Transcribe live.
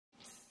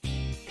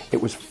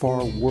It was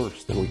far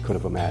worse than we could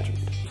have imagined.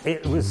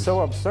 It was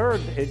so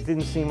absurd, it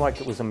didn't seem like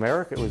it was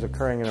America, it was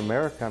occurring in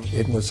America.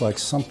 It was like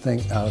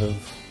something out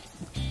of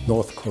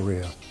North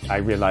Korea. I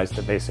realized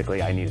that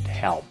basically I needed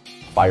help.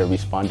 Fire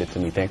responded to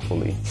me,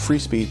 thankfully. Free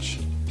speech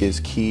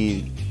is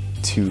key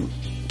to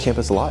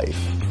campus life.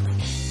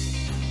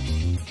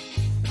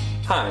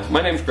 Hi,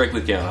 my name is Greg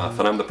Lukianoff,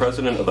 and I'm the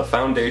president of the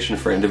Foundation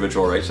for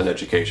Individual Rights in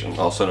Education,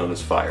 also known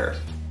as FIRE.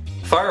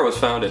 FIRE was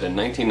founded in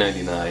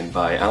 1999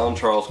 by Alan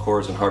Charles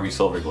Kors and Harvey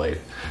Silverglade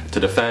to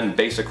defend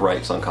basic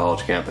rights on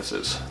college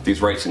campuses.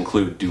 These rights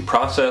include due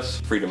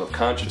process, freedom of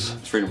conscience,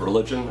 freedom of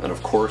religion, and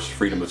of course,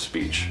 freedom of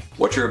speech.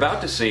 What you're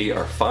about to see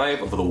are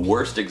 5 of the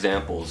worst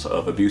examples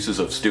of abuses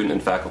of student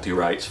and faculty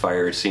rights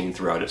FIRE has seen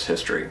throughout its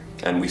history.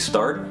 And we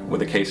start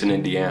with a case in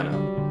Indiana.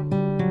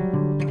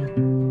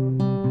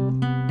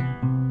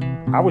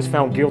 I was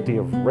found guilty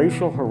of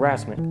racial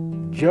harassment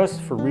just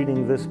for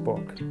reading this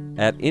book.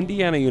 At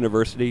Indiana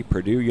University,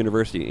 Purdue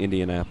University,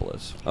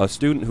 Indianapolis, a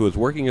student who was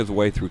working his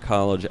way through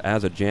college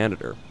as a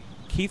janitor,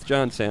 Keith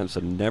John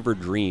Sampson never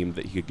dreamed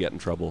that he could get in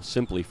trouble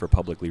simply for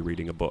publicly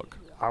reading a book.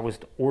 I was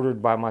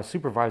ordered by my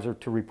supervisor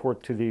to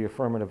report to the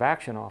Affirmative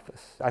Action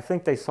Office. I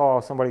think they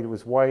saw somebody that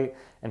was white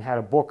and had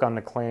a book on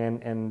the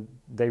Klan, and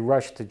they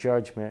rushed to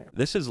judgment.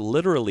 This is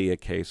literally a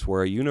case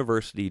where a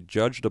university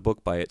judged a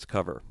book by its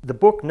cover. The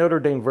book Notre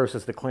Dame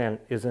versus the Klan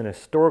is an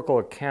historical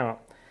account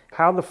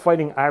how the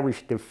Fighting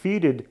Irish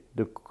defeated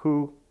the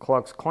Ku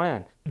Klux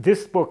Klan.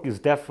 This book is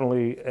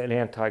definitely an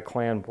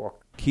anti-Klan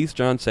book. Keith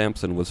John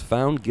Sampson was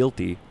found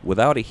guilty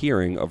without a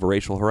hearing of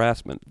racial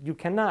harassment. You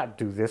cannot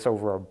do this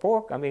over a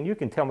book. I mean, you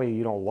can tell me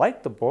you don't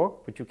like the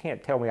book, but you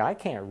can't tell me I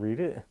can't read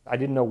it. I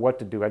didn't know what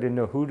to do. I didn't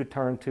know who to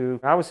turn to.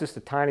 I was just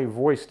a tiny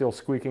voice still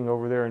squeaking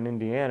over there in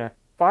Indiana.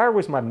 FIRE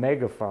was my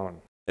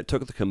megaphone. It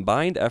took the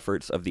combined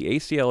efforts of the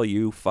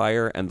ACLU,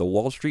 FIRE, and the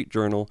Wall Street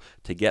Journal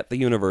to get the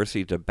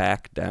university to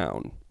back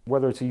down.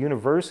 Whether it's a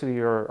university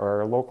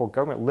or a local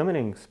government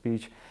limiting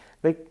speech,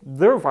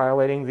 they're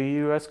violating the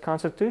U.S.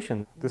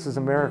 Constitution. This is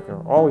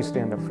America. Always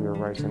stand up for your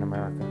rights in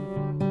America.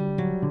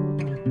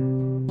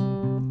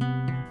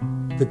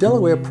 The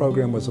Delaware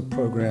program was a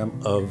program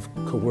of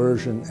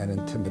coercion and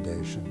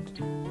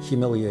intimidation,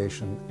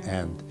 humiliation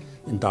and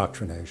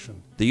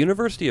indoctrination. The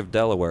University of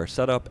Delaware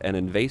set up an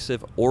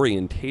invasive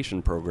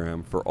orientation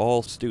program for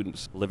all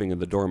students living in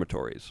the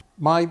dormitories.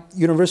 My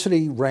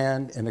university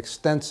ran an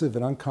extensive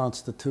and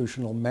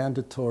unconstitutional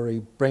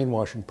mandatory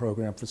brainwashing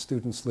program for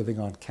students living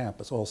on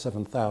campus, all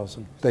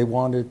 7,000. They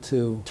wanted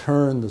to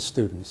turn the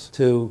students,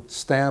 to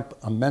stamp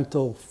a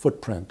mental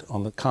footprint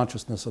on the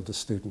consciousness of the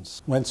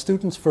students. When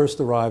students first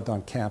arrived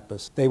on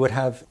campus, they would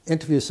have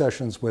interview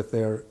sessions with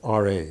their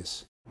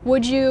RAs.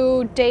 Would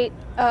you date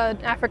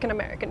an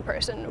African-American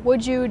person?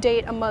 Would you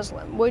date a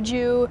Muslim? Would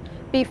you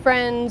be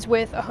friends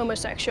with a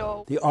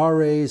homosexual? The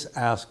RAs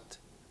asked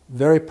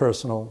very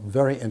personal,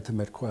 very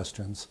intimate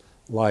questions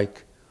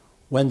like,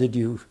 when did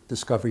you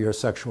discover your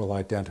sexual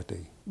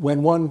identity?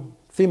 When one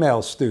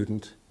female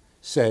student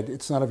said,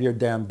 it's none of your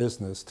damn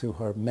business, to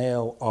her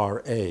male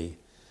RA,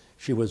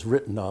 she was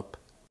written up.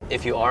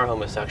 If you are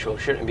homosexual,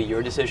 shouldn't it be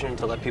your decision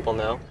to let people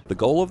know? The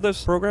goal of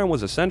this program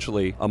was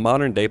essentially a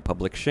modern-day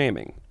public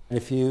shaming.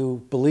 If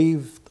you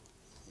believed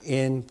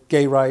in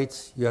gay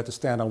rights, you had to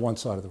stand on one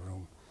side of the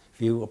room.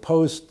 If you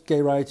opposed gay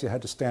rights, you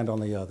had to stand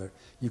on the other.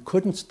 You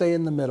couldn't stay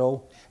in the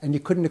middle, and you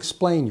couldn't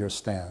explain your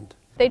stand.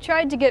 They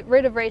tried to get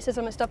rid of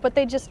racism and stuff, but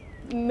they just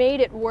made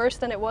it worse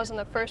than it was in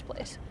the first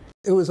place.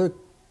 It was a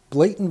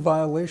blatant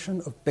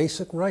violation of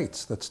basic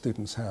rights that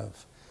students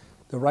have.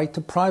 The right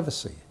to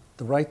privacy,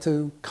 the right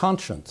to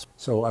conscience.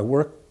 So I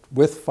worked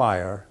with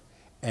FIRE,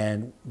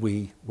 and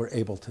we were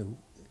able to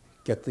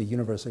get the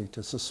university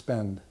to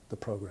suspend the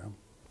program.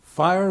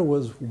 FIRE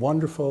was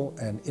wonderful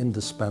and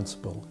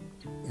indispensable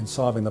in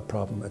solving the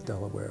problem at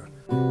Delaware.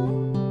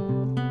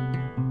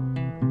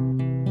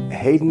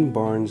 Hayden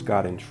Barnes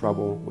got in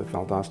trouble with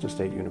Valdosta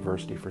State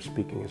University for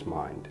speaking his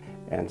mind,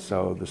 and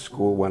so the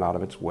school went out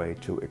of its way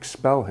to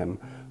expel him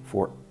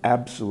for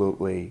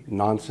absolutely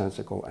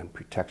nonsensical and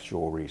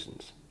pretextual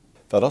reasons.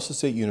 Valdosta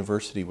State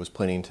University was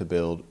planning to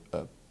build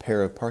a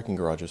pair of parking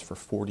garages for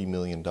 $40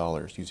 million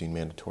using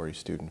mandatory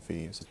student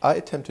fees. I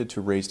attempted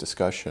to raise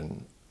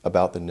discussion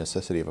about the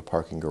necessity of a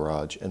parking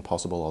garage and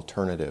possible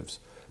alternatives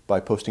by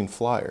posting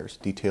flyers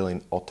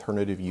detailing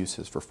alternative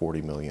uses for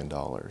 $40 million,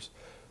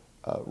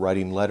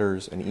 writing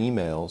letters and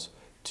emails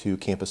to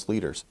campus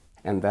leaders.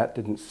 And that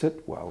didn't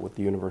sit well with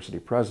the university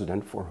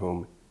president, for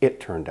whom it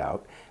turned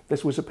out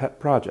this was a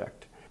pet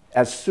project.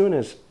 As soon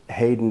as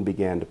Hayden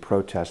began to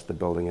protest the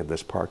building of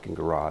this parking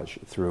garage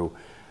through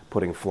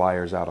putting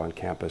flyers out on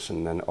campus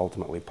and then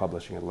ultimately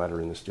publishing a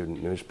letter in the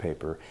student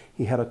newspaper,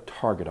 he had a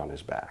target on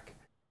his back.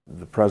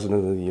 The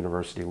president of the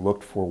university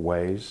looked for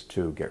ways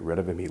to get rid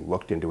of him. He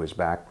looked into his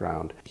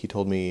background. He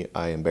told me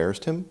I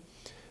embarrassed him,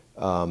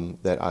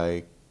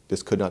 that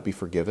this could not be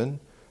forgiven,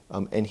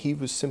 and he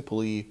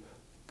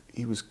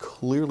was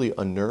clearly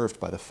unnerved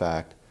by the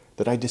fact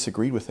that I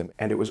disagreed with him.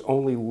 And it was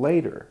only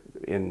later,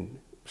 in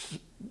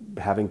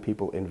having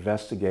people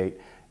investigate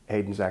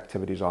Hayden's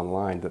activities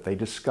online that they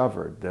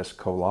discovered this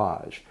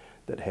collage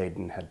that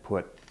Hayden had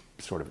put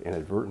sort of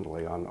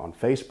inadvertently on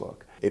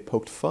Facebook. It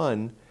poked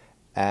fun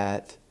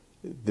at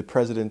the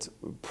president's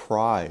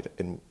pride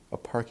in a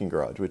parking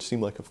garage, which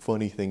seemed like a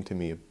funny thing to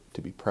me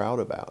to be proud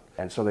about.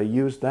 And so they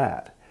used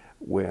that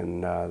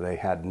when they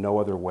had no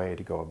other way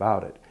to go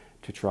about it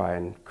to try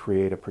and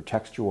create a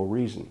pretextual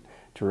reason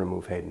to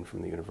remove Hayden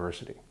from the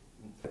university.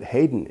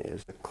 Hayden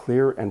is a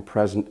clear and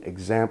present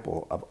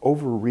example of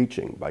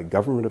overreaching by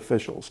government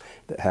officials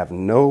that have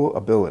no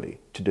ability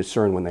to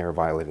discern when they are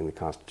violating the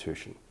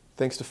Constitution.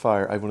 Thanks to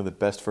FIRE, I have one of the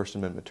best First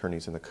Amendment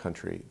attorneys in the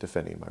country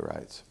defending my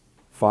rights.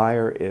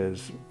 FIRE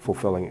is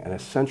fulfilling an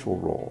essential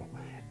role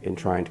in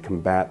trying to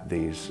combat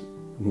these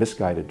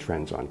misguided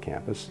trends on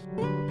campus.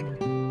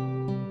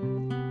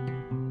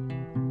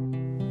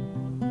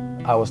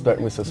 I was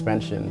threatened with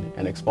suspension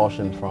and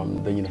expulsion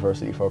from the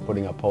university for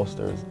putting up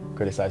posters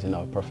criticizing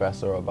a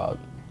professor about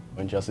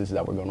injustices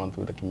that were going on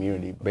through the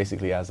community.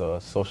 Basically, as a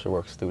social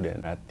work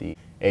student at the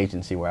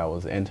agency where I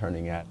was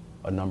interning at,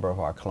 a number of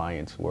our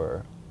clients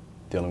were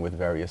dealing with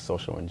various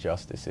social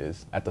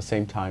injustices. At the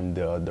same time,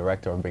 the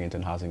director of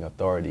Binghamton Housing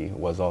Authority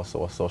was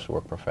also a social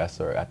work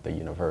professor at the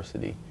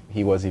university.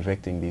 He was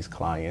evicting these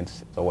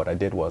clients, so what I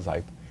did was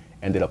I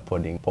ended up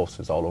putting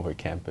posters all over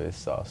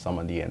campus, some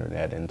on the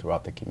internet and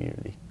throughout the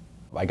community.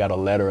 I got a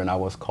letter and I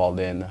was called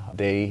in.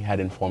 They had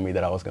informed me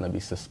that I was going to be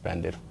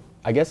suspended.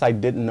 I guess I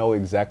didn't know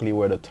exactly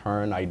where to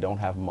turn. I don't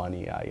have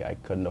money. I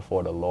couldn't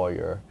afford a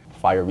lawyer.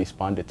 FIRE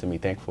responded to me,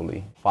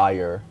 thankfully.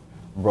 FIRE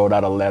wrote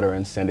out a letter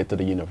and sent it to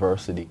the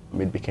university.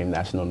 It became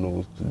national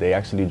news. They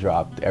actually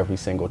dropped every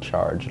single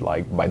charge,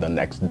 like, by the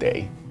next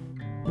day.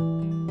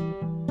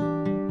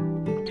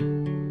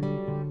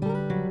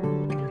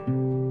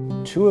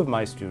 Two of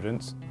my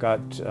students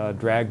got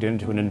dragged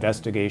into an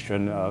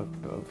investigation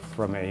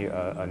from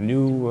a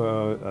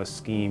new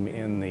scheme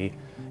in the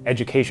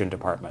education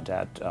department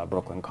at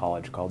Brooklyn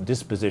College called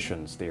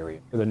dispositions theory.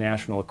 The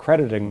national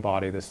accrediting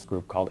body, this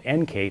group called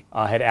NCATE,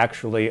 had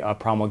actually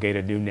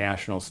promulgated new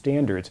national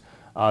standards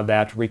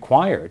that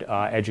required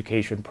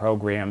education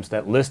programs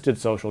that listed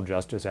social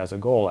justice as a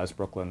goal, as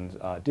Brooklyn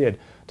did,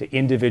 to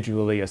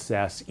individually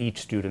assess each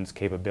student's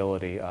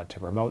capability to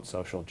promote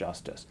social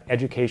justice.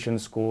 Education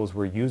schools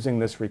were using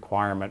this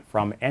requirement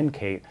from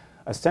NCATE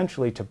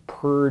essentially to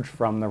purge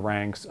from the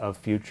ranks of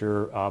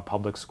future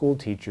public school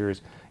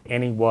teachers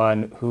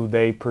anyone who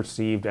they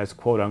perceived as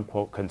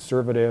quote-unquote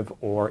conservative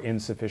or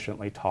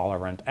insufficiently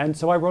tolerant. And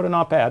so I wrote an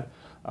op-ed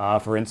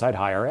for Inside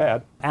Higher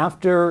Ed.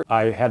 After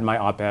I had my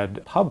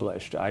op-ed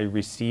published, I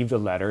received a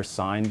letter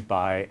signed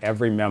by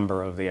every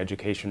member of the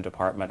education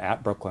department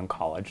at Brooklyn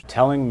College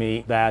telling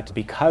me that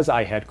because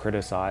I had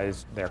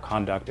criticized their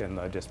conduct in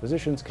the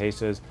dispositions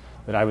cases,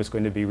 that I was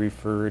going to be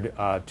referred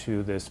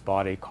to this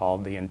body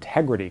called the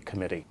Integrity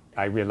Committee.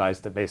 I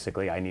realized that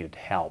basically I needed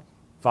help.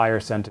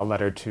 FIRE sent a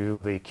letter to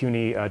the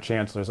CUNY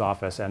Chancellor's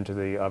office and to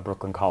the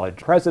Brooklyn College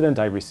president.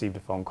 I received a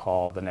phone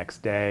call the next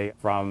day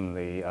from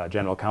the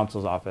General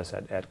Counsel's office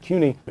at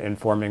CUNY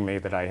informing me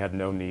that I had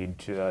no need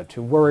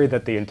to worry,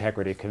 that the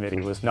Integrity Committee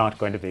was not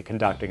going to be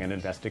conducting an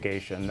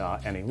investigation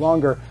any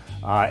longer.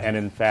 And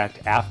in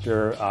fact,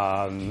 after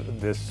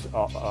this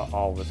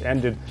all was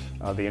ended,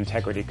 the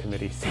Integrity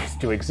Committee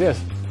ceased to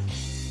exist.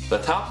 The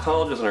top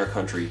colleges in our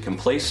country can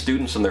place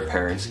students and their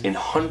parents in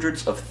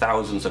hundreds of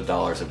thousands of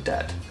dollars of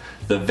debt.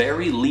 The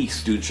very least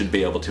students should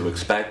be able to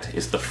expect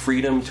is the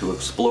freedom to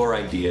explore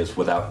ideas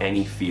without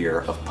any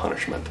fear of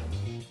punishment.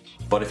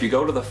 But if you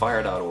go to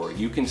thefire.org,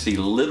 you can see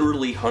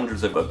literally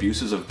hundreds of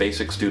abuses of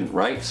basic student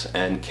rights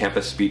and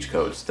campus speech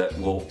codes that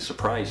will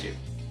surprise you.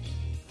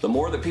 The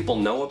more that people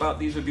know about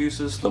these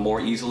abuses, the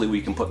more easily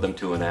we can put them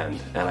to an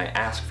end, and I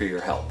ask for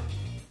your help.